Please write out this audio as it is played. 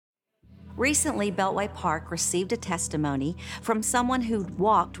Recently, Beltway Park received a testimony from someone who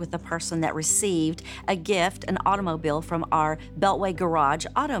walked with a person that received a gift, an automobile from our Beltway Garage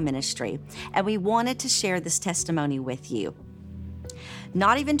Auto Ministry, and we wanted to share this testimony with you.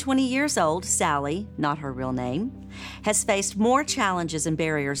 Not even 20 years old, Sally, not her real name, has faced more challenges and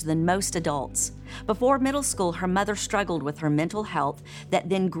barriers than most adults. Before middle school, her mother struggled with her mental health that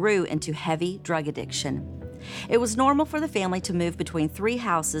then grew into heavy drug addiction. It was normal for the family to move between 3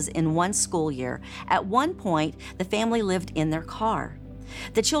 houses in one school year. At one point, the family lived in their car.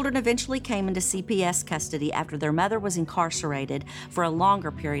 The children eventually came into CPS custody after their mother was incarcerated for a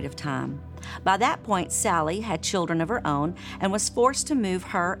longer period of time. By that point, Sally had children of her own and was forced to move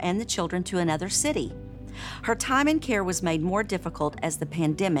her and the children to another city. Her time in care was made more difficult as the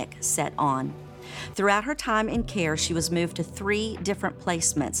pandemic set on. Throughout her time in care, she was moved to 3 different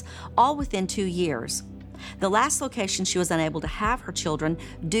placements, all within 2 years. The last location, she was unable to have her children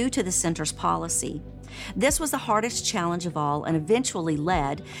due to the center's policy. This was the hardest challenge of all and eventually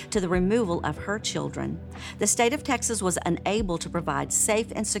led to the removal of her children. The state of Texas was unable to provide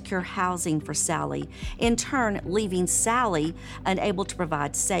safe and secure housing for Sally, in turn leaving Sally unable to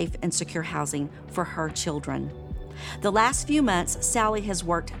provide safe and secure housing for her children. The last few months, Sally has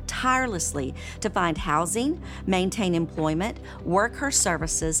worked tirelessly to find housing, maintain employment, work her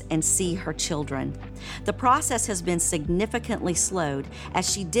services, and see her children. The process has been significantly slowed as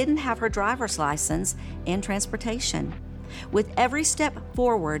she didn't have her driver's license and transportation. With every step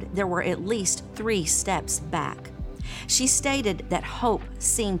forward, there were at least 3 steps back. She stated that hope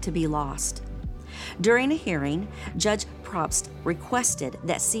seemed to be lost. During a hearing, Judge Probst requested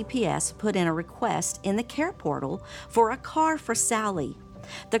that CPS put in a request in the care portal for a car for Sally.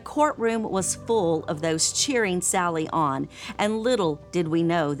 The courtroom was full of those cheering Sally on, and little did we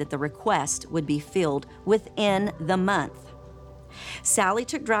know that the request would be filled within the month. Sally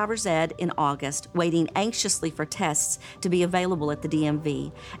took driver's ed in August, waiting anxiously for tests to be available at the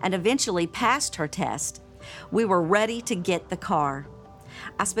DMV, and eventually passed her test. We were ready to get the car.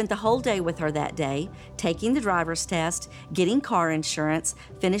 I spent the whole day with her that day, taking the driver's test, getting car insurance,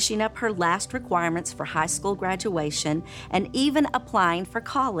 finishing up her last requirements for high school graduation, and even applying for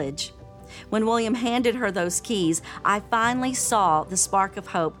college. When William handed her those keys, I finally saw the spark of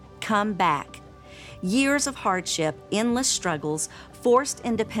hope come back. Years of hardship, endless struggles, forced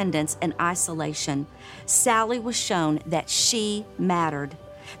independence, and isolation. Sally was shown that she mattered,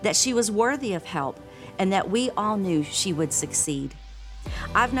 that she was worthy of help, and that we all knew she would succeed.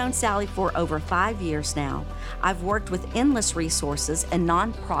 I've known Sally for over 5 years now. I've worked with endless resources and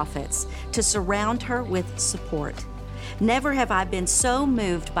nonprofits to surround her with support. Never have I been so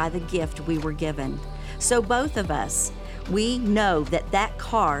moved by the gift we were given. So both of us, we know that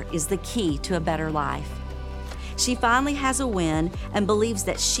car is the key to a better life. She finally has a win and believes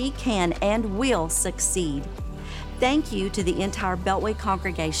that she can and will succeed. Thank you to the entire Beltway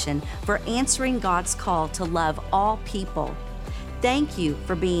congregation for answering God's call to love all people. Thank you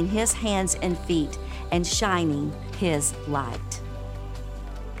for being His hands and feet and shining His light.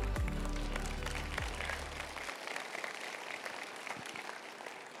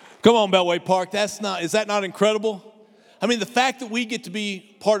 Come on, Beltway Park. Is that not incredible? I mean, the fact that we get to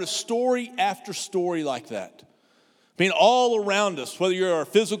be part of story after story like that. I mean, all around us, whether you're our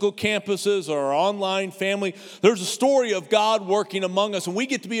physical campuses or our online family, there's a story of God working among us, and we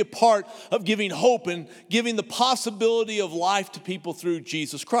get to be a part of giving hope and giving the possibility of life to people through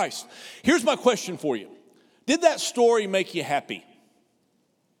Jesus Christ. Here's my question for you. Did that story make you happy?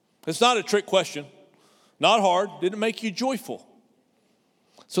 It's not a trick question. Not hard. Did it make you joyful?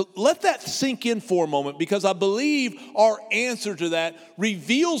 So let that sink in for a moment, because I believe our answer to that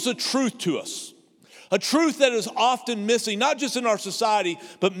reveals a truth to us. A truth that is often missing, not just in our society,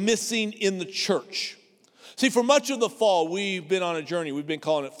 but missing in the church. See, for much of the fall, we've been on a journey. We've been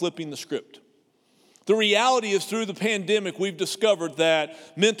calling it flipping the script. The reality is, through the pandemic, we've discovered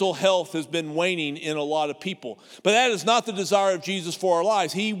that mental health has been waning in a lot of people. But that is not the desire of Jesus for our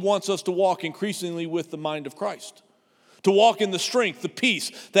lives. He wants us to walk increasingly with the mind of Christ. To walk in the strength, the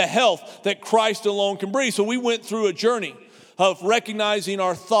peace, the health that Christ alone can bring. So we went through a journey of recognizing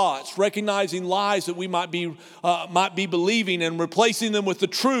our thoughts, recognizing lies that we might be believing, and replacing them with the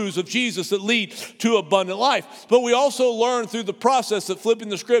truths of Jesus that lead to abundant life. But we also learned through the process that flipping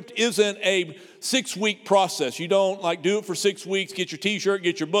the script isn't a 6-week process. You don't do it for 6 weeks, get your t-shirt,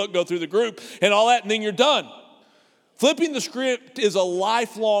 get your book, go through the group and all that, and then you're done. Flipping the script is a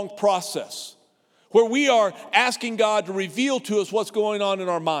lifelong process where we are asking God to reveal to us what's going on in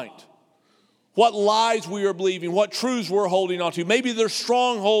our mind. what lies we are believing, what truths we're holding on to. Maybe there's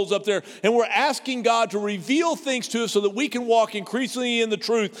strongholds up there, and we're asking God to reveal things to us so that we can walk increasingly in the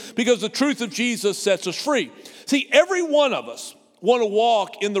truth, because the truth of Jesus sets us free. See, every one of us want to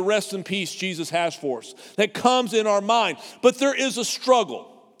walk in the rest and peace Jesus has for us that comes in our mind, but there is a struggle.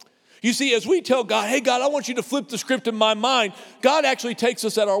 You see, as we tell God, hey, God, I want you to flip the script in my mind, God actually takes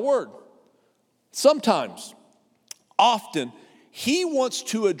us at our word. Sometimes, often, He wants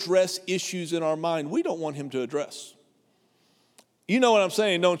to address issues in our mind we don't want Him to address. You know what I'm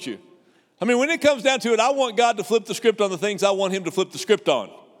saying, don't you? I mean, when it comes down to it, I want God to flip the script on the things I want Him to flip the script on.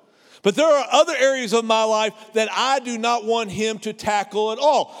 But there are other areas of my life that I do not want Him to tackle at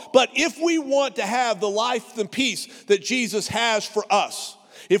all. But if we want to have the life and peace that Jesus has for us,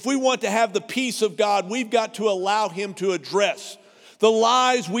 if we want to have the peace of God, we've got to allow Him to address the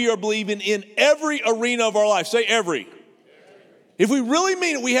lies we are believing in every arena of our life. Say every. If we really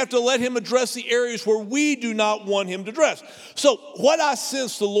mean it, we have to let Him address the areas where we do not want Him to address. So what I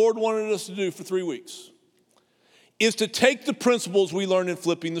sense the Lord wanted us to do for 3 weeks is to take the principles we learned in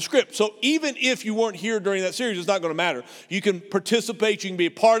flipping the script. So even if you weren't here during that series, it's not going to matter. You can participate, you can be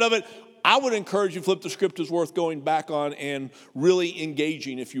a part of it. I would encourage you, Flip the Script is worth going back on and really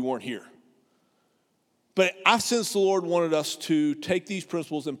engaging if you weren't here. But I sense the Lord wanted us to take these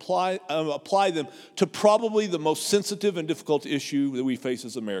principles and apply them to probably the most sensitive and difficult issue that we face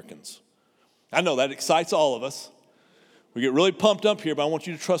as Americans. I know that excites all of us. We get really pumped up here, but I want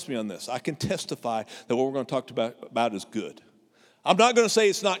you to trust me on this. I can testify that what we're going to talk about is good. I'm not going to say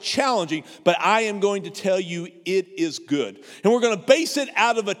it's not challenging, but I am going to tell you it is good. And we're going to base it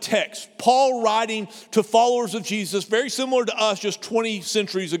out of a text. Paul writing to followers of Jesus, very similar to us just 20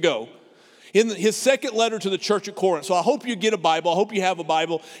 centuries ago, in his second letter to the church at Corinth. So I hope you get a Bible. I hope you have a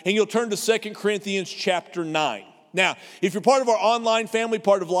Bible. And you'll turn to 2 Corinthians chapter 9. Now, if you're part of our online family,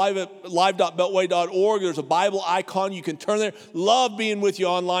 part of live.beltway.org, there's a Bible icon. You can turn there. Love being with you,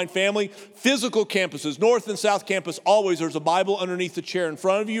 online family. Physical campuses, North and South Campus, always there's a Bible underneath the chair in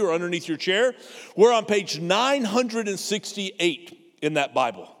front of you or underneath your chair. We're on page 968 in that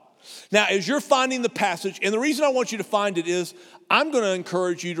Bible. Now, as you're finding the passage, and the reason I want you to find it is I'm going to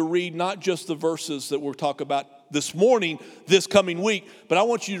encourage you to read not just the verses that we'll talk about this morning, this coming week, but I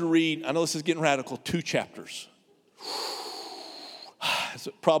want you to read, I know this is getting radical, 2 chapters. It's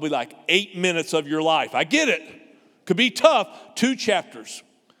probably like 8 minutes of your life. I get it. Could be tough. 2 chapters.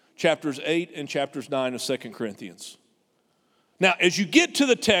 Chapters 8 and chapters 9 of 2 Corinthians. Now, as you get to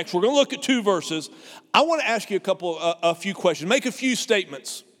the text, we're going to look at 2 verses. I want to ask you a few questions. Make a few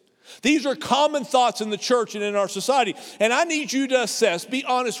statements. These are common thoughts in the church and in our society. And I need you to assess, be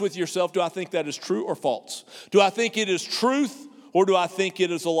honest with yourself. Do I think that is true or false? Do I think it is truth or do I think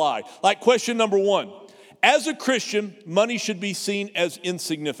it is a lie? Like question number 1. As a Christian, money should be seen as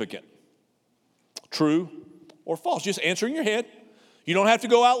insignificant. True or false? Just answer in your head. You don't have to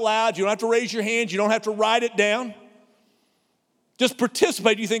go out loud. You don't have to raise your hand. You don't have to write it down. Just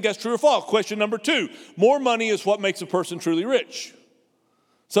participate. Do you think that's true or false? Question number 2. More money is what makes a person truly rich.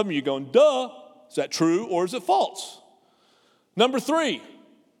 Some of you going, duh. Is that true or is it false? Number 3.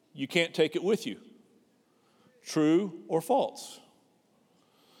 You can't take it with you. True or false?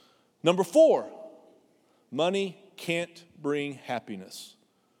 Number 4. Money can't bring happiness.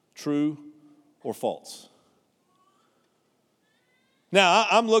 True or false? Now,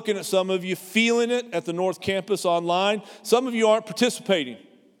 I'm looking at some of you feeling it at the North Campus online. Some of you aren't participating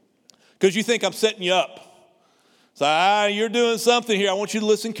because you think I'm setting you up. So, you're doing something here. I want you to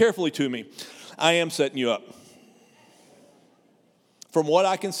listen carefully to me. I am setting you up. From what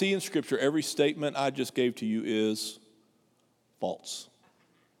I can see in Scripture, every statement I just gave to you is false.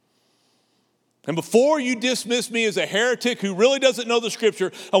 And before you dismiss me as a heretic who really doesn't know the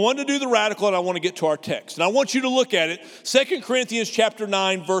Scripture, I want to do the radical and I want to get to our text. And I want you to look at it, 2 Corinthians chapter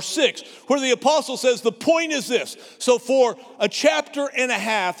 9, verse 6, where the apostle says the point is this. So for a chapter and a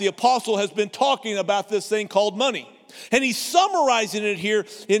half, the apostle has been talking about this thing called money. And he's summarizing it here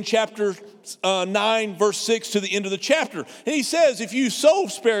in chapter 9, verse 6 to the end of the chapter. And he says, if you sow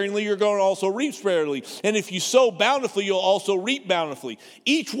sparingly, you're going to also reap sparingly. And if you sow bountifully, you'll also reap bountifully.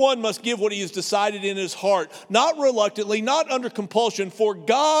 Each one must give what he has decided in his heart, not reluctantly, not under compulsion, for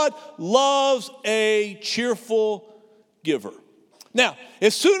God loves a cheerful giver. Now,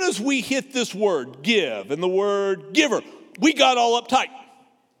 as soon as we hit this word, give, and the word giver, we got all uptight.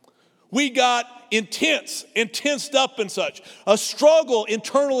 We got intensed up and such. A struggle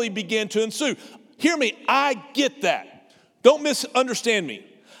internally began to ensue. Hear me, I get that. Don't misunderstand me.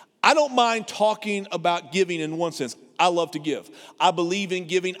 I don't mind talking about giving in one sense. I love to give. I believe in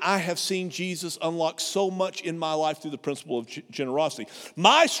giving. I have seen Jesus unlock so much in my life through the principle of generosity.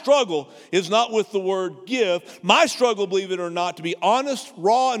 My struggle is not with the word give. My struggle, believe it or not, to be honest,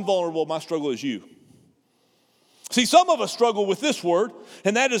 raw, and vulnerable, my struggle is you. See, some of us struggle with this word,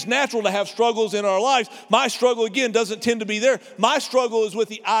 and that is natural to have struggles in our lives. My struggle, again, doesn't tend to be there. My struggle is with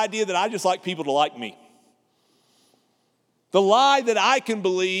the idea that I just like people to like me. The lie that I can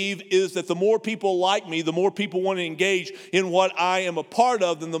believe is that the more people like me, the more people want to engage in what I am a part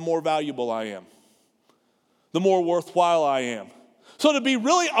of, then the more valuable I am, the more worthwhile I am. So to be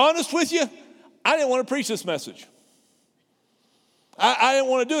really honest with you, I didn't want to preach this message. I didn't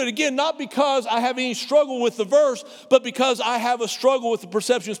want to do it. Again, not because I have any struggle with the verse, but because I have a struggle with the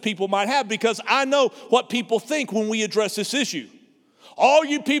perceptions people might have, because I know what people think when we address this issue. All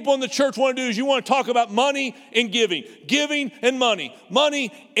you people in the church want to do is you want to talk about money and giving and money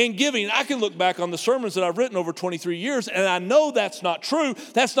and giving. And I can look back on the sermons that I've written over 23 years, and I know that's not true.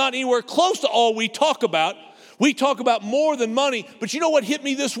 That's not anywhere close to all we talk about. We talk about more than money. But you know what hit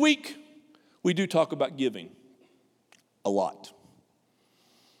me this week? We do talk about giving a lot.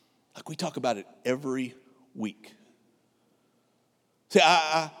 Like we talk about it every week. See,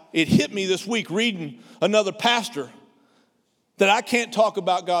 it hit me this week reading another pastor that I can't talk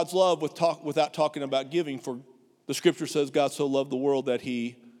about God's love without talking about giving. For the scripture says God so loved the world that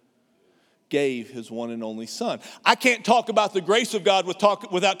he gave his one and only son. I can't talk about the grace of God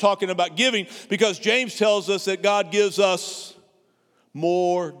without talking about giving, because James tells us that God gives us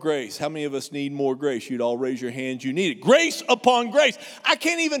more grace. How many of us need more grace? You'd all raise your hands. You need it. Grace upon grace. I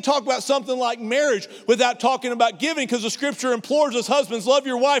can't even talk about something like marriage without talking about giving, because the scripture implores us, husbands, love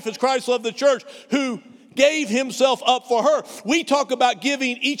your wife as Christ loved the church, who gave himself up for her. We talk about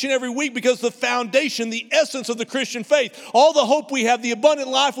giving each and every week because the foundation, the essence of the Christian faith, all the hope we have, the abundant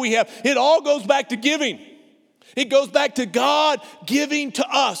life we have, it all goes back to giving. It goes back to God giving to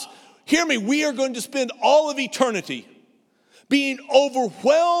us. Hear me, we are going to spend all of eternity being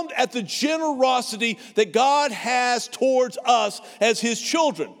overwhelmed at the generosity that God has towards us as his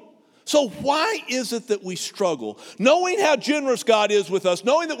children. So why is it that we struggle? Knowing how generous God is with us,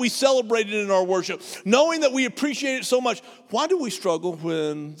 knowing that we celebrate it in our worship, knowing that we appreciate it so much, why do we struggle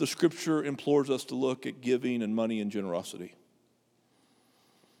when the scripture implores us to look at giving and money and generosity?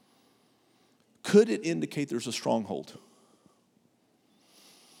 Could it indicate there's a stronghold?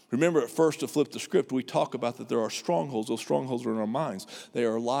 Remember, at first, to flip the script, we talk about that there are strongholds. Those strongholds are in our minds. They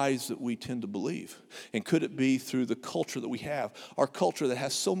are lies that we tend to believe. And could it be through the culture that we have? Our culture that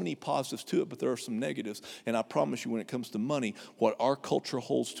has so many positives to it, but there are some negatives. And I promise you, when it comes to money, what our culture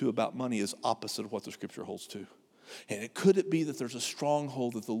holds to about money is opposite of what the scripture holds to. And could it be that there's a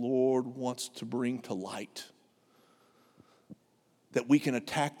stronghold that the Lord wants to bring to light? That we can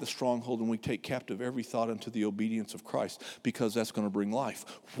attack the stronghold and we take captive every thought unto the obedience of Christ, because that's going to bring life.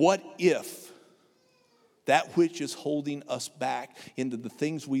 What if that which is holding us back into the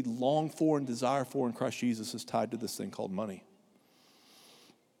things we long for and desire for in Christ Jesus is tied to this thing called money?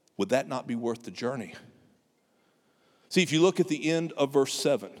 Would that not be worth the journey? See, if you look at the end of verse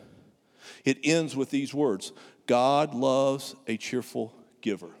 7, it ends with these words: God loves a cheerful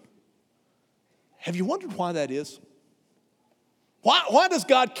giver. Have you wondered why that is? Why does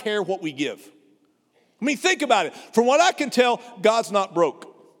God care what we give? I mean, think about it. From what I can tell, God's not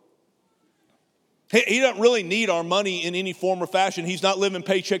broke. He doesn't really need our money in any form or fashion. He's not living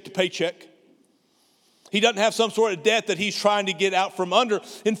paycheck to paycheck. He doesn't have some sort of debt that he's trying to get out from under.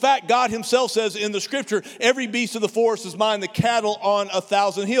 In fact, God himself says in the scripture, every beast of the forest is mine, the cattle on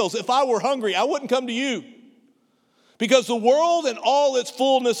 1,000 hills. If I were hungry, I wouldn't come to you, because the world and all its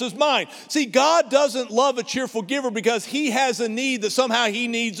fullness is mine. See, God doesn't love a cheerful giver because he has a need that somehow he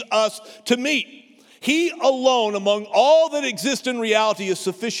needs us to meet. He alone, among all that exists in reality, is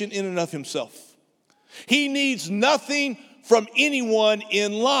sufficient in and of himself. He needs nothing from anyone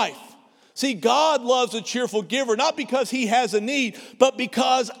in life. See, God loves a cheerful giver, not because he has a need, but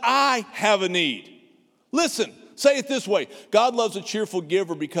because I have a need. Listen. Say it this way: God loves a cheerful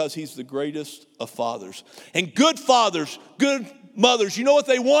giver because he's the greatest of fathers. And good fathers, good mothers, you know what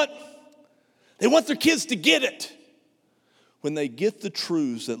they want? They want their kids to get it. When they get the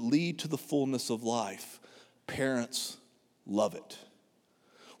truths that lead to the fullness of life, parents love it.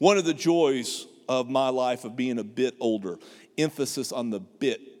 One of the joys of my life of being a bit older, emphasis on the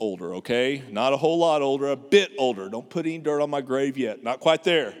bit older, okay? Not a whole lot older, a bit older. Don't put any dirt on my grave yet. Not quite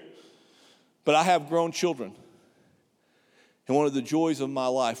there. But I have grown children. And one of the joys of my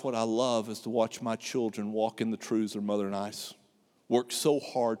life, what I love, is to watch my children walk in the truths their mother and I work so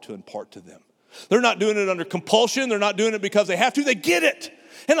hard to impart to them. They're not doing it under compulsion. They're not doing it because they have to. They get it.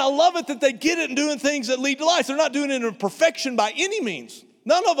 And I love it that they get it and doing things that lead to life. They're not doing it in perfection by any means.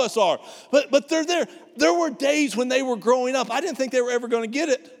 None of us are. But they're there. There were days when they were growing up, I didn't think they were ever going to get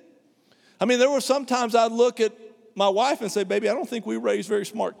it. I mean, there were some times I'd look at my wife and say, baby, I don't think we raised very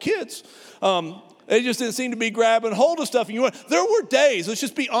smart kids. They just didn't seem to be grabbing hold of stuff. And there were days, let's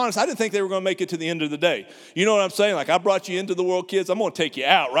just be honest, I didn't think they were going to make it to the end of the day. You know what I'm saying? Like, I brought you into the world, kids. I'm going to take you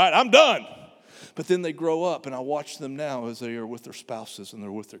out, right? I'm done. But then they grow up, and I watch them now as they are with their spouses and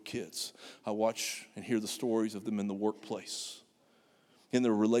they're with their kids. I watch and hear the stories of them in the workplace, in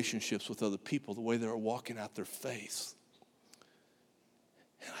their relationships with other people, the way they're walking out their faith.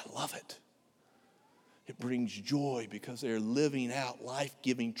 And I love it. It brings joy because they're living out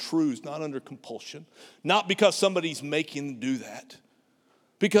life-giving truths, not under compulsion, not because somebody's making them do that,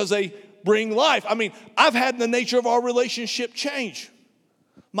 because they bring life. I mean, I've had the nature of our relationship change.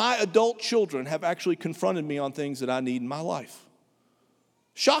 My adult children have actually confronted me on things that I need in my life.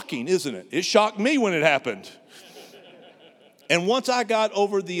 Shocking, isn't it? It shocked me when it happened. And once I got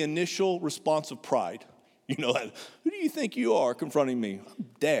over the initial response of pride, who do you think you are confronting me? I'm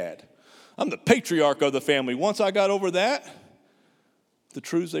Dad. I'm the patriarch of the family. Once I got over that, the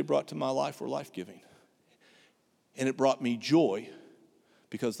truths they brought to my life were life-giving. And it brought me joy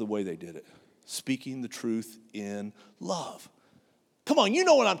because of the way they did it. Speaking the truth in love. Come on, you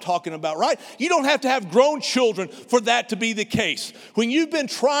know what I'm talking about, right? You don't have to have grown children for that to be the case. When you've been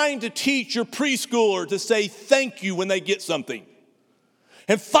trying to teach your preschooler to say thank you when they get something,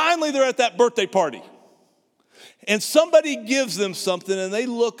 and finally they're at that birthday party, and somebody gives them something and they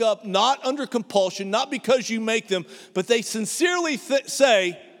look up, not under compulsion, not because you make them, but they sincerely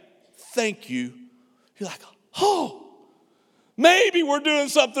say, thank you. You're like, oh, maybe we're doing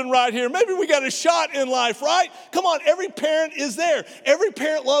something right here. Maybe we got a shot in life, right? Come on, every parent is there. Every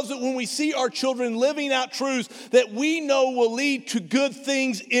parent loves it when we see our children living out truths that we know will lead to good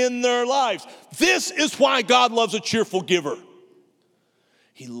things in their lives. This is why God loves a cheerful giver.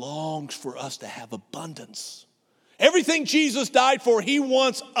 He longs for us to have abundance. Everything Jesus died for, he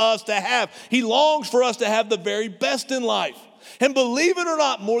wants us to have. He longs for us to have the very best in life. And believe it or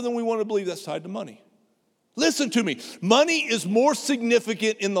not, more than we want to believe, that's tied to money. Listen to me. Money is more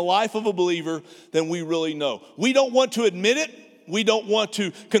significant in the life of a believer than we really know. We don't want to admit it. We don't want to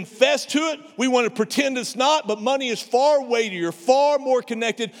confess to it. We want to pretend it's not. But money is far weightier, far more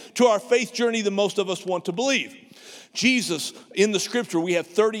connected to our faith journey than most of us want to believe. Jesus, in the scripture, we have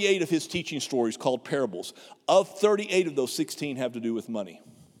 38 of his teaching stories called parables. Of 38 of those, 16 have to do with money.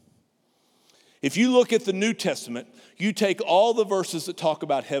 If you look at the New Testament, you take all the verses that talk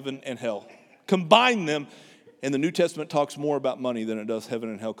about heaven and hell, combine them, and the New Testament talks more about money than it does heaven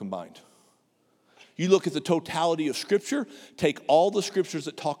and hell combined. You look at the totality of Scripture, take all the scriptures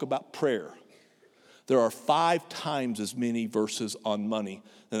that talk about prayer. There are 5 times as many verses on money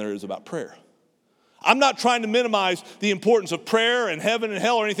than there is about prayer. I'm not trying to minimize the importance of prayer and heaven and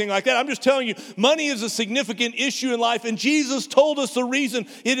hell or anything like that. I'm just telling you, money is a significant issue in life, and Jesus told us the reason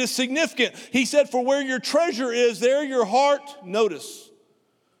it is significant. He said, for where your treasure is, there your heart, notice,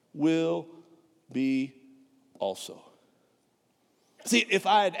 will be also. See, if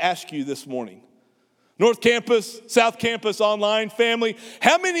I had asked you this morning, North Campus, South Campus, online, family,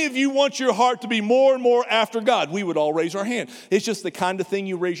 how many of you want your heart to be more and more after God? We would all raise our hand. It's just the kind of thing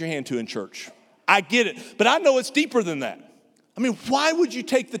you raise your hand to in church. I get it, but I know it's deeper than that. I mean, why would you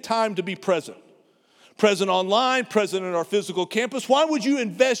take the time to be present? Present online, present in our physical campus. Why would you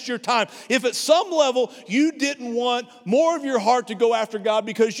invest your time if at some level you didn't want more of your heart to go after God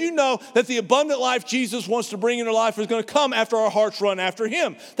because you know that the abundant life Jesus wants to bring into life is going to come after our hearts run after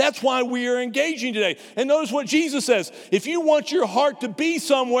him? That's why we are engaging today. And notice what Jesus says. If you want your heart to be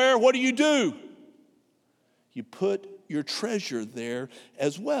somewhere, what do? You put your treasure there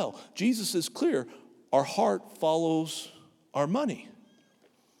as well. Jesus is clear. Our heart follows our money.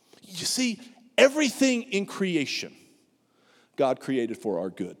 You see, everything in creation, God created for our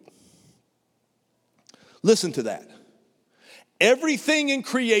good. Listen to that. Everything in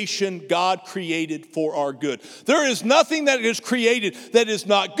creation, God created for our good. There is nothing that is created that is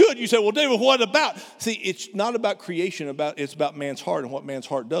not good. You say, well, David, what about? See, it's not about creation. It's about man's heart and what man's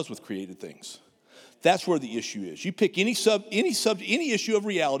heart does with created things. That's where the issue is. You pick any subject, any issue of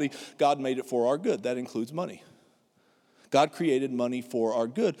reality, God made it for our good. That includes money. God created money for our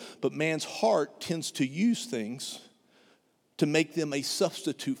good, but man's heart tends to use things to make them a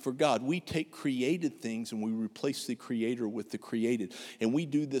substitute for God. We take created things and we replace the creator with the created. And we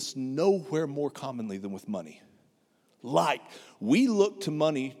do this nowhere more commonly than with money. Like, we look to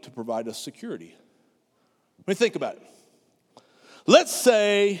money to provide us security. I mean, think about it. Let's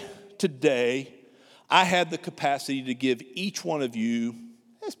say today I had the capacity to give each one of you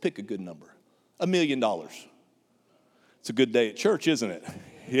Let's pick a good number. $1 million. It's a good day at church, isn't it?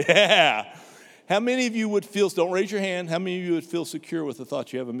 Yeah. How many of you would feel, don't raise your hand, how many of you would feel secure with the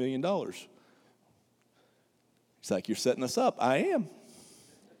thought you have $1 million? It's like, you're setting us up. I am.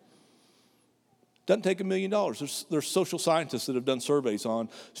 Doesn't take $1 million. There's social scientists that have done surveys on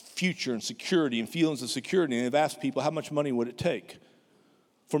future and security and feelings of security, and they've asked people, how much money would it take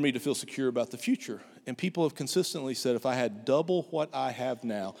for me to feel secure about the future? And people have consistently said, if I had double what I have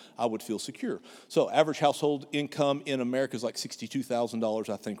now, I would feel secure. So average household income in America is like $62,000,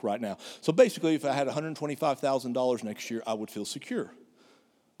 I think, right now. So basically, if I had $125,000 next year, I would feel secure.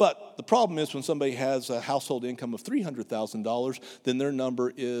 But the problem is when somebody has a household income of $300,000, then their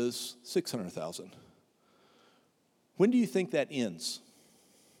number is $600,000. When do you think that ends?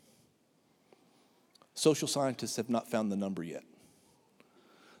 Social scientists have not found the number yet.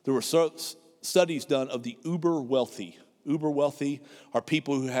 There were studies done of the uber wealthy. Uber wealthy are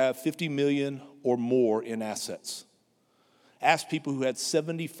people who have 50 million or more in assets. Ask people who had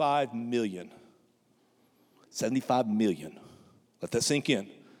 75 million. 75 million. Let that sink in.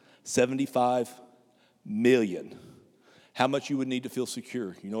 75 million. How much you would need to feel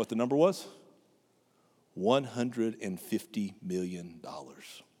secure? You know what the number was? $150 million.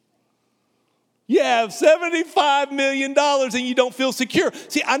 You have $75 million and you don't feel secure.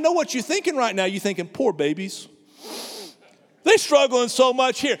 See, I know what you're thinking right now. You're thinking, poor babies. They're struggling so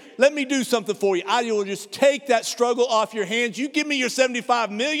much. Here, let me do something for you. I will just take that struggle off your hands. You give me your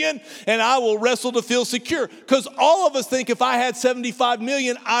 $75 million and I will wrestle to feel secure. Because all of us think if I had $75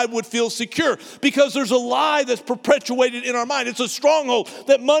 million, I would feel secure. Because there's a lie that's perpetuated in our mind. It's a stronghold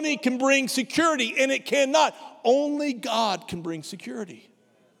that money can bring security, and it cannot. Only God can bring security.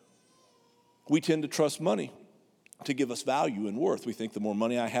 We tend to trust money to give us value and worth. We think the more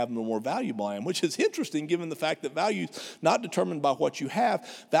money I have, the more valuable I am, which is interesting given the fact that value is not determined by what you have.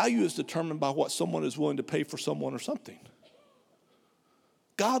 Value is determined by what someone is willing to pay for someone or something.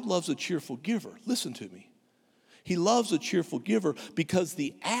 God loves a cheerful giver. Listen to me. He loves a cheerful giver because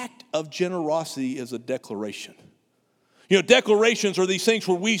the act of generosity is a declaration. You know, declarations are these things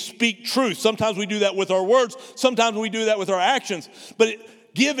where we speak truth. Sometimes we do that with our words. Sometimes we do that with our actions. But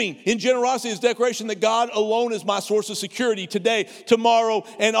giving in generosity is declaration that God alone is my source of security today, tomorrow,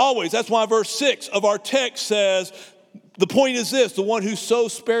 and always. That's why verse 6 of our text says, the point is this: the one who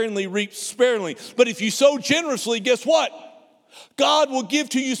sows sparingly reaps sparingly. But if you sow generously, guess what? God will give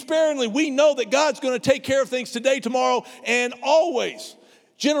to you sparingly. We know that God's going to take care of things today, tomorrow, and always.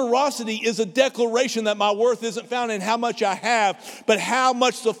 Generosity is a declaration that my worth isn't found in how much I have, but how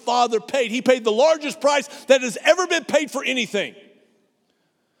much the Father paid. He paid the largest price that has ever been paid for anything.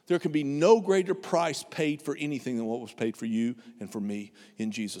 There can be no greater price paid for anything than what was paid for you and for me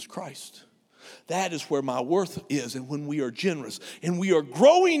in Jesus Christ. That is where my worth is. And when we are generous and we are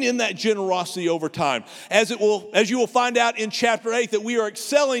growing in that generosity over time, as you will find out in chapter 8, that we are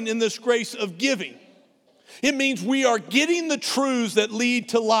excelling in this grace of giving. It means we are getting the truths that lead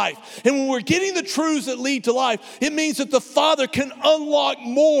to life. And when we're getting the truths that lead to life, it means that the Father can unlock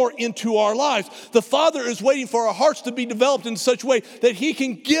more into our lives. The Father is waiting for our hearts to be developed in such a way that He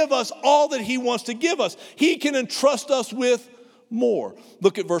can give us all that He wants to give us. He can entrust us with more.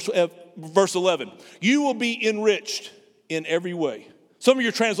 Look at verse 11. You will be enriched in every way. Some of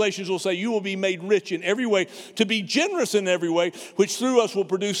your translations will say, you will be made rich in every way, to be generous in every way, which through us will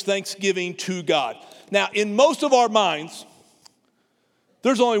produce thanksgiving to God. Now, in most of our minds,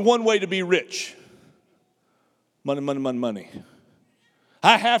 there's only one way to be rich. Money, money, money, money.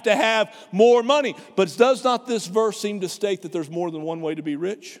 I have to have more money. But does not this verse seem to state that there's more than one way to be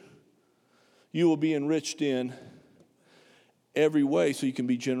rich? You will be enriched in every way, so you can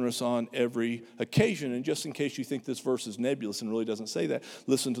be generous on every occasion. And just in case you think this verse is nebulous and really doesn't say that,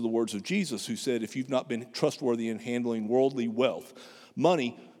 listen to the words of Jesus, who said, if you've not been trustworthy in handling worldly wealth,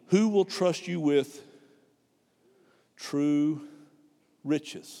 money, who will trust you with true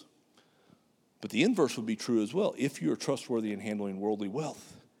riches? But the inverse would be true as well. If you're trustworthy in handling worldly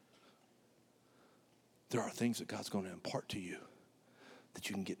wealth, there are things that God's going to impart to you that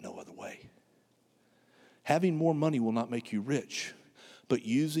you can get no other way. Having more money will not make you rich, but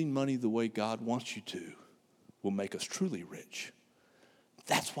using money the way God wants you to will make us truly rich.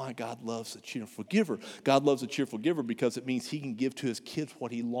 That's why God loves a cheerful giver. God loves a cheerful giver because it means He can give to His kids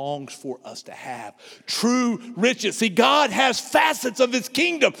what He longs for us to have. True riches. See, God has facets of His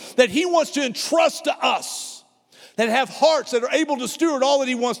kingdom that He wants to entrust to us, that have hearts that are able to steward all that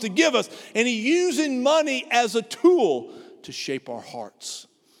He wants to give us. And He's using money as a tool to shape our hearts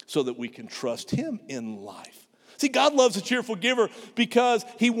so that we can trust Him in life. See, God loves a cheerful giver because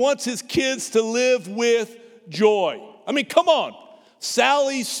He wants His kids to live with joy. I mean, come on.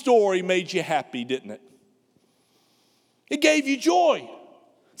 Sally's story made you happy, didn't it? It gave you joy.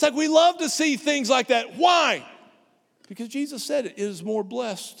 It's like we love to see things like that. Why? Because Jesus said it is more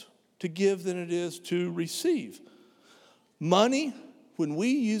blessed to give than it is to receive. Money, when we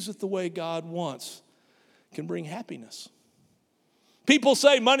use it the way God wants, can bring happiness. People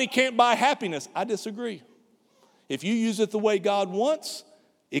say money can't buy happiness. I disagree. If you use it the way God wants,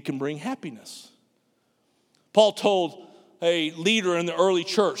 it can bring happiness. Paul told a leader in the early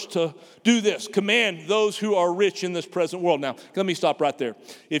church to do this: command those who are rich in this present world. Now, let me stop right there.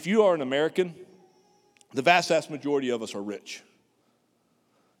 If you are an American, the vast majority of us are rich.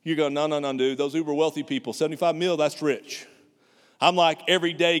 You go, no, dude. Those uber wealthy people, 75 mil, that's rich. I'm like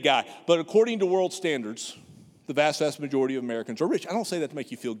everyday guy. But according to world standards, the vast majority of Americans are rich. I don't say that to make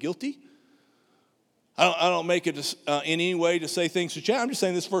you feel guilty. I don't make it in any way to say things to chat. I'm just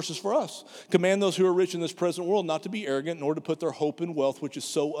saying this verse is for us. Command those who are rich in this present world not to be arrogant, nor to put their hope in wealth, which is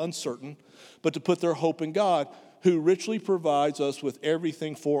so uncertain, but to put their hope in God, who richly provides us with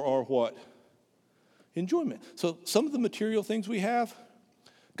everything for our what? Enjoyment. So some of the material things we have,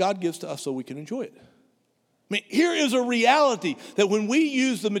 God gives to us so we can enjoy it. I mean, here is a reality that when we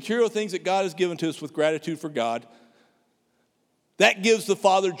use the material things that God has given to us with gratitude for God, that gives the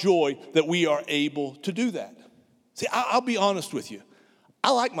Father joy that we are able to do that. See, I'll be honest with you. I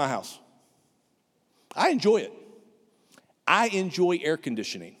like my house. I enjoy it. I enjoy air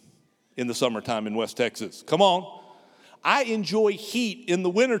conditioning in the summertime in West Texas. Come on. I enjoy heat in the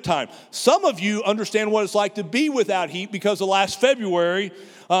wintertime. Some of you understand what it's like to be without heat because of last February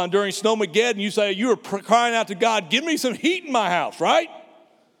during Snowmageddon, you say you were crying out to God, give me some heat in my house, right?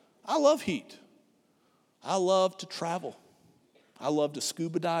 I love heat. I love to travel. I love to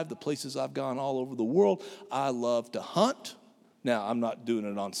scuba dive, the places I've gone all over the world. I love to hunt. Now, I'm not doing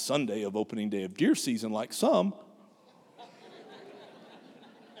it on Sunday of opening day of deer season like some.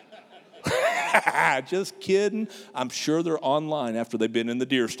 Just kidding. I'm sure they're online after they've been in the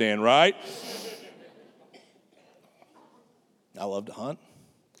deer stand, right? I love to hunt.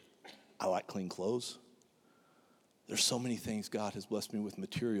 I like clean clothes. There's so many things God has blessed me with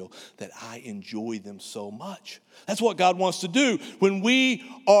material that I enjoy them so much. That's what God wants to do. When we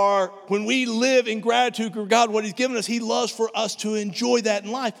live in gratitude for God, what He's given us, He loves for us to enjoy that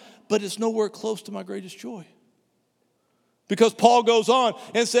in life. But it's nowhere close to my greatest joy. Because Paul goes on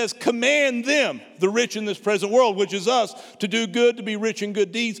and says, command them, the rich in this present world, which is us, to do good, to be rich in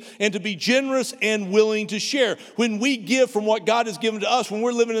good deeds, and to be generous and willing to share. When we give from what God has given to us, when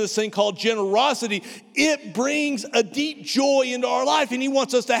we're living in this thing called generosity, it brings a deep joy into our life, and He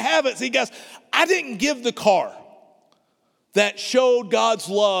wants us to have it. See, guys, I didn't give the car that showed God's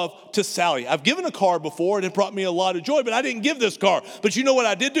love to Sally. I've given a car before, and it brought me a lot of joy, but I didn't give this car. But you know what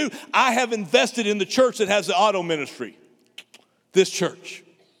I did do? I have invested in the church that has the auto ministry. This church.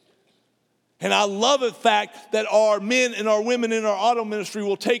 And I love the fact that our men and our women in our auto ministry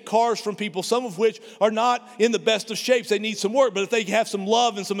will take cars from people, some of which are not in the best of shapes. They need some work, but if they have some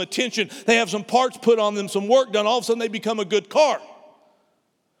love and some attention, they have some parts put on them, some work done, all of a sudden they become a good car.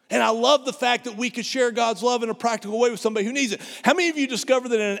 And I love the fact that we could share God's love in a practical way with somebody who needs it. How many of you discovered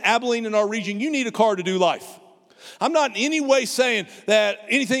that in Abilene, in our region, you need a car to do life? I'm not in any way saying that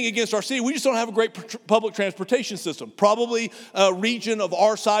anything against our city. We just don't have a great public transportation system. Probably a region of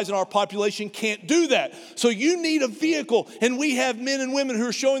our size and our population can't do that. So you need a vehicle, and we have men and women who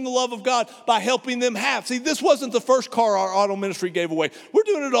are showing the love of God by helping them have. See, this wasn't the first car our auto ministry gave away. We're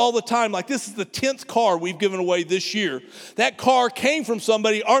doing it all the time. Like, this is the 10th car we've given away this year. That car came from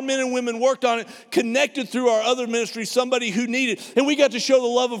somebody. Our men and women worked on it, connected through our other ministry, somebody who needed it, and we got to show the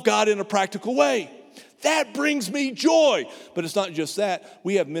love of God in a practical way. That brings me joy. But it's not just that.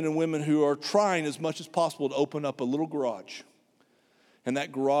 We have men and women who are trying as much as possible to open up a little garage. And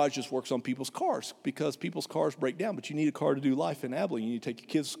that garage just works on people's cars because people's cars break down. But you need a car to do life in Abilene. You need to take your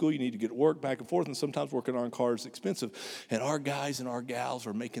kids to school. You need to get to work back and forth. And sometimes working on cars is expensive. And our guys and our gals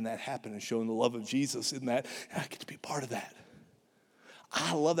are making that happen and showing the love of Jesus in that. And I get to be part of that.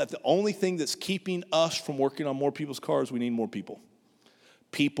 I love that. The only thing that's keeping us from working on more people's cars, we need more people.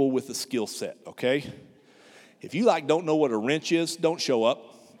 People with a skill set, okay? If you don't know what a wrench is, don't show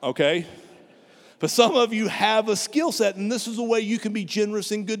up, okay? But some of you have a skill set, and this is a way you can be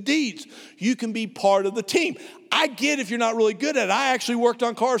generous in good deeds. You can be part of the team. I get if you're not really good at it. I actually worked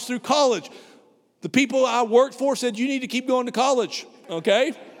on cars through college. The people I worked for said, you need to keep going to college,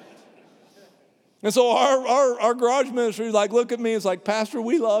 okay? And so our garage ministry is like, look at me. It's like, Pastor,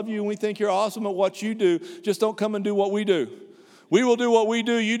 we love you, and we think you're awesome at what you do. Just don't come and do what we do. We will do what we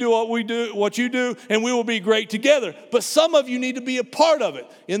do, you do what you do, and we will be great together. But some of you need to be a part of it.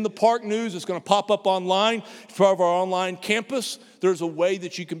 In the Park News, it's going to pop up online. It's part of our online campus. There's a way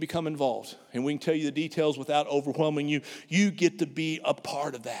that you can become involved. And we can tell you the details without overwhelming you. You get to be a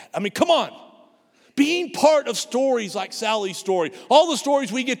part of that. I mean, come on. Being part of stories like Sally's story, all the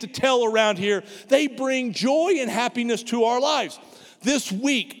stories we get to tell around here, they bring joy and happiness to our lives. This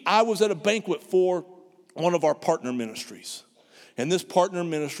week, I was at a banquet for one of our partner ministries. And this partner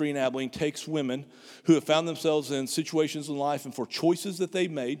ministry in Abilene takes women who have found themselves in situations in life and for choices that they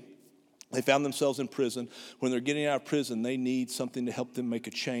made, they found themselves in prison. When they're getting out of prison, they need something to help them make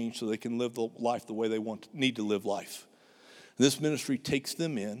a change so they can live the life the way they need to live life. This ministry takes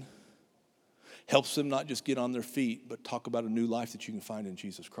them in, helps them not just get on their feet, but talk about a new life that you can find in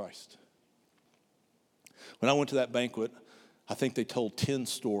Jesus Christ. When I went to that banquet, I think they told 10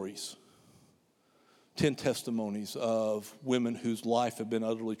 stories. 10 testimonies of women whose life have been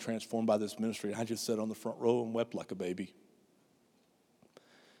utterly transformed by this ministry. I just sat on the front row and wept like a baby.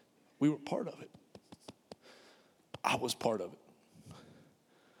 We were part of it. I was part of it.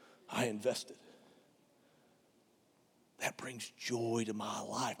 I invested. That brings joy to my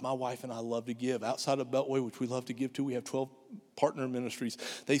life. My wife and I love to give. Outside of Beltway, which we love to give to, we have 12 partner ministries.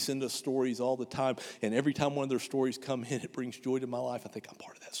 They send us stories all the time. And every time one of their stories come in, it brings joy to my life. I think I'm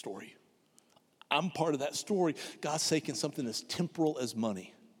part of that story. I'm part of that story. God's taking something as temporal as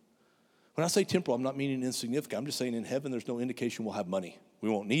money. When I say temporal, I'm not meaning insignificant. I'm just saying in heaven there's no indication we'll have money. We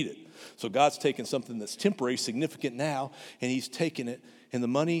won't need it. So God's taking something that's temporary, significant now, and he's taking it. And the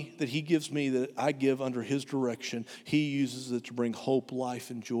money that he gives me, that I give under his direction, he uses it to bring hope, life,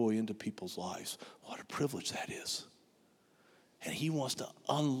 and joy into people's lives. What a privilege that is. And he wants to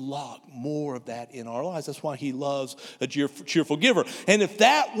unlock more of that in our lives. That's why he loves a cheerful giver. And if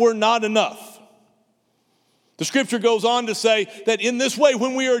that were not enough, the scripture goes on to say that in this way,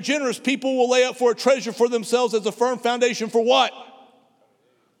 when we are generous, people will lay up for a treasure for themselves as a firm foundation for what?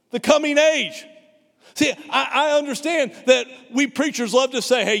 The coming age. See, I understand that we preachers love to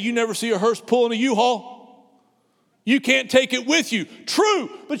say, hey, you never see a hearse pulling a U-Haul. You can't take it with you. True,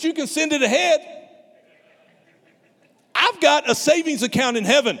 but you can send it ahead. I've got a savings account in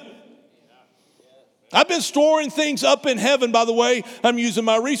heaven. I've been storing things up in heaven, by the way. I'm using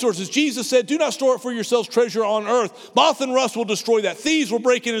my resources. Jesus said, do not store up for yourselves treasure on earth. Moth and rust will destroy that. Thieves will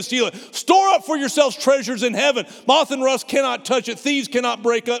break in and steal it. Store up for yourselves treasures in heaven. Moth and rust cannot touch it. Thieves cannot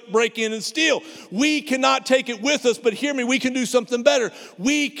break in and steal. We cannot take it with us, but hear me, we can do something better.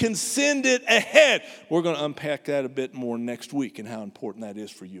 We can send it ahead. We're going to unpack that a bit more next week and how important that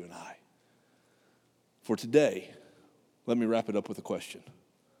is for you and I. For today, let me wrap it up with a question.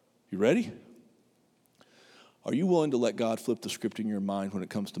 You ready? Are you willing to let God flip the script in your mind when it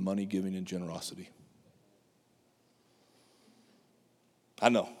comes to money, giving, and generosity? I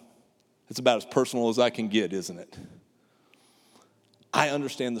know. It's about as personal as I can get, isn't it? I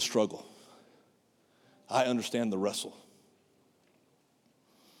understand the struggle. I understand the wrestle.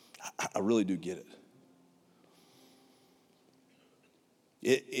 I really do get it.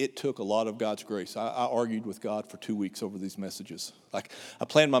 It took a lot of God's grace. I argued with God for 2 weeks over these messages. Like, I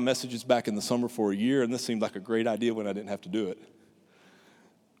planned my messages back in the summer for a year, and this seemed like a great idea when I didn't have to do it.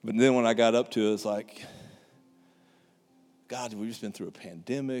 But then when I got up to it, it's like, God, we've just been through a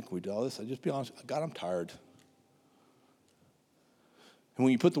pandemic. We did all this. I just be honest, God, I'm tired. And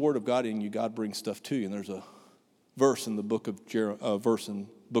when you put the Word of God in you, God brings stuff to you. And there's a verse in the book of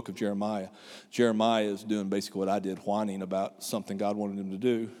Jeremiah. Jeremiah is doing basically what I did, whining about something God wanted him to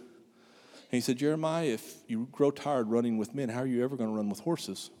do. And he said, Jeremiah, if you grow tired running with men, how are you ever going to run with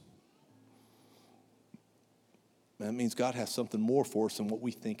horses? That means God has something more for us than what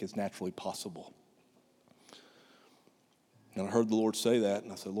we think is naturally possible. And I heard the Lord say that,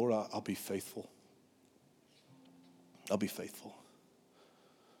 and I said, Lord, I'll be faithful. I'll be faithful.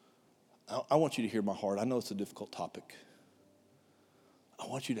 I want you to hear my heart. I know it's a difficult topic. I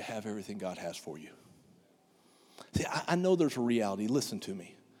want you to have everything God has for you. See, I know there's a reality. Listen to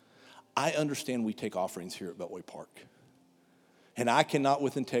me. I understand we take offerings here at Beltway Park. And I cannot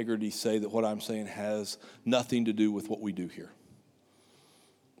with integrity say that what I'm saying has nothing to do with what we do here.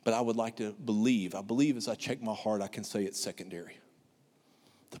 But I would like to believe. I believe as I check my heart, I can say it's secondary.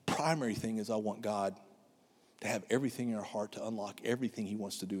 The primary thing is I want God to have everything in our heart, to unlock everything he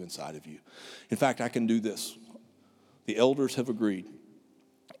wants to do inside of you. In fact, I can do this. The elders have agreed.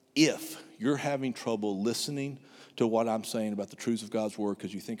 If you're having trouble listening to what I'm saying about the truths of God's word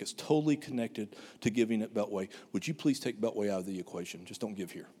because you think it's totally connected to giving at Beltway, would you please take Beltway out of the equation? Just don't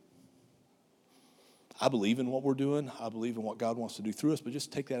give here. I believe in what we're doing. I believe in what God wants to do through us, but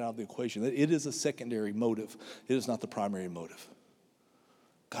just take that out of the equation. It is a secondary motive. It is not the primary motive.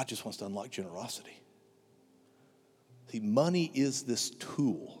 God just wants to unlock generosity. See, money is this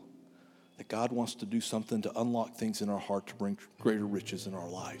tool that God wants to do something to unlock things in our heart to bring greater riches in our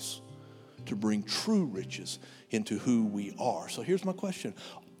lives, to bring true riches into who we are. So here's my question.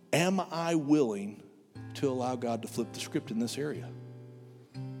 Am I willing to allow God to flip the script in this area?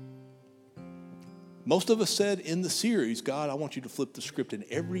 Most of us said in the series, God, I want you to flip the script in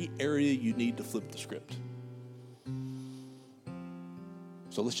every area you need to flip the script.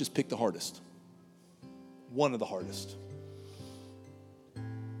 So let's just pick the hardest. One of the hardest.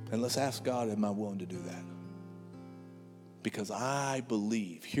 And let's ask God, am I willing to do that? Because I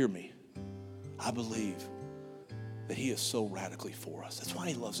believe, hear me, I believe that He is so radically for us. That's why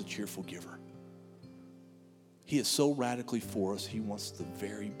He loves a cheerful giver. He is so radically for us, He wants the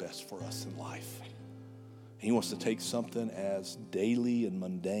very best for us in life. And He wants to take something as daily and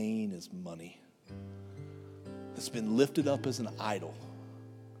mundane as money that's been lifted up as an idol.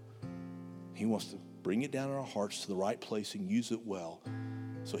 He wants to bring it down in our hearts to the right place and use it well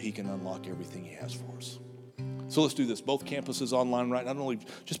so He can unlock everything He has for us. So let's do this. Both campuses online right now. Not only,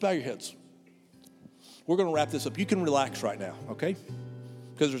 just bow your heads. We're going to wrap this up. You can relax right now, okay?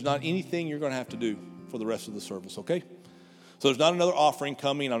 Because there's not anything you're going to have to do for the rest of the service, okay? So there's not another offering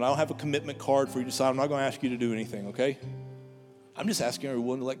coming. I don't have a commitment card for you to sign. I'm not going to ask you to do anything, okay? I'm just asking, are you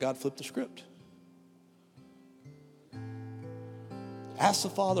willing to let God flip the script? Ask the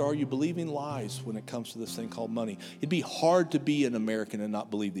Father, are you believing lies when it comes to this thing called money? It'd be hard to be an American and not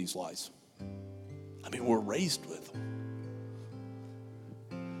believe these lies. I mean, we're raised with them.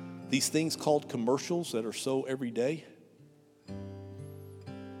 These things called commercials that are so everyday,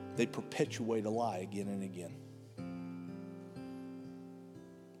 they perpetuate a lie again and again.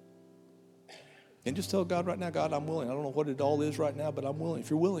 And just tell God right now, God, I'm willing. I don't know what it all is right now, but I'm willing. If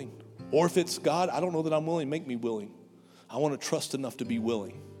you're willing. Or if it's, God, I don't know that I'm willing, make me willing. I want to trust enough to be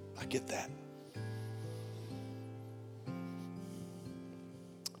willing. I get that.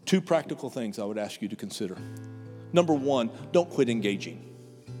 2 practical things I would ask you to consider. Number 1, don't quit engaging.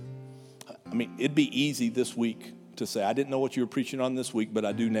 I mean, it'd be easy this week to say, I didn't know what you were preaching on this week, but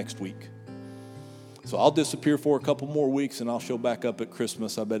I do next week. So I'll disappear for a couple more weeks and I'll show back up at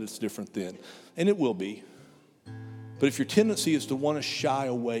Christmas. I bet it's different then. And it will be. But if your tendency is to want to shy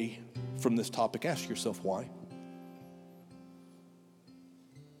away from this topic, ask yourself why.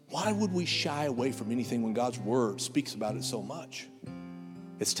 Why would we shy away from anything when God's word speaks about it so much?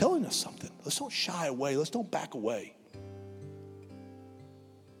 It's telling us something. Let's don't shy away. Let's don't back away.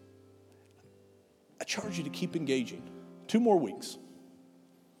 I charge you to keep engaging. 2 more weeks.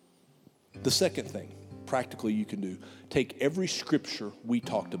 The second thing, practically you can do, take every scripture we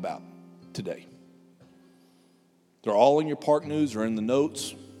talked about today. They're all in your Park News or in the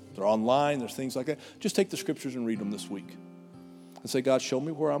notes. They're online. There's things like that. Just take the scriptures and read them this week. And say, God, show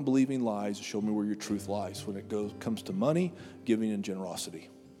me where I'm believing lies. Show me where your truth lies when it comes to money, giving, and generosity.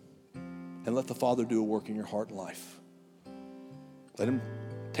 And let the Father do a work in your heart and life. Let Him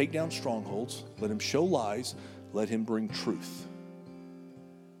take down strongholds. Let Him show lies. Let Him bring truth.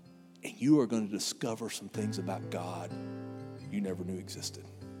 And you are going to discover some things about God you never knew existed.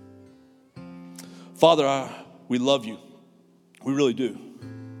 Father, we love you. We really do.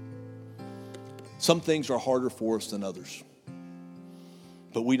 Some things are harder for us than others.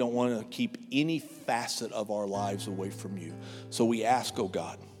 But we don't want to keep any facet of our lives away from you. So we ask, oh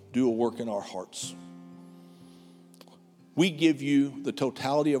God, do a work in our hearts. We give you the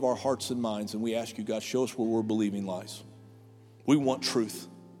totality of our hearts and minds, and we ask you, God, show us where we're believing lies. We want truth.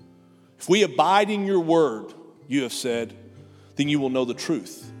 If we abide in your word, you have said, then you will know the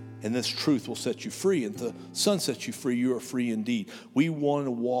truth. And this truth will set you free. And the Son sets you free, you are free indeed. We want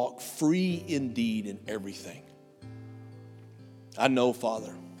to walk free indeed in everything. I know,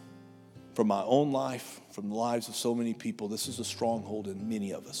 Father, from my own life, from the lives of so many people, this is a stronghold in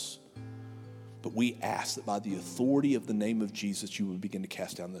many of us. But we ask that by the authority of the name of Jesus, you would begin to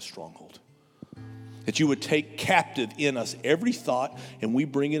cast down this stronghold. That you would take captive in us every thought and we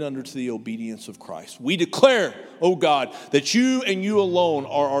bring it under to the obedience of Christ. We declare, oh God, that you and you alone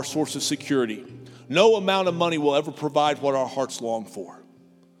are our source of security. No amount of money will ever provide what our hearts long for.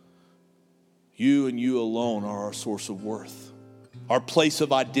 You and you alone are our source of worth. Our place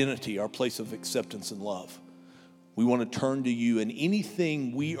of identity, our place of acceptance and love. We want to turn to you, and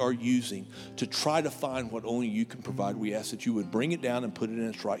anything we are using to try to find what only you can provide, we ask that you would bring it down and put it in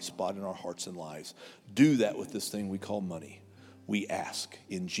its right spot in our hearts and lives. Do that with this thing we call money. We ask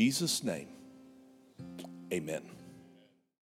in Jesus' name, amen.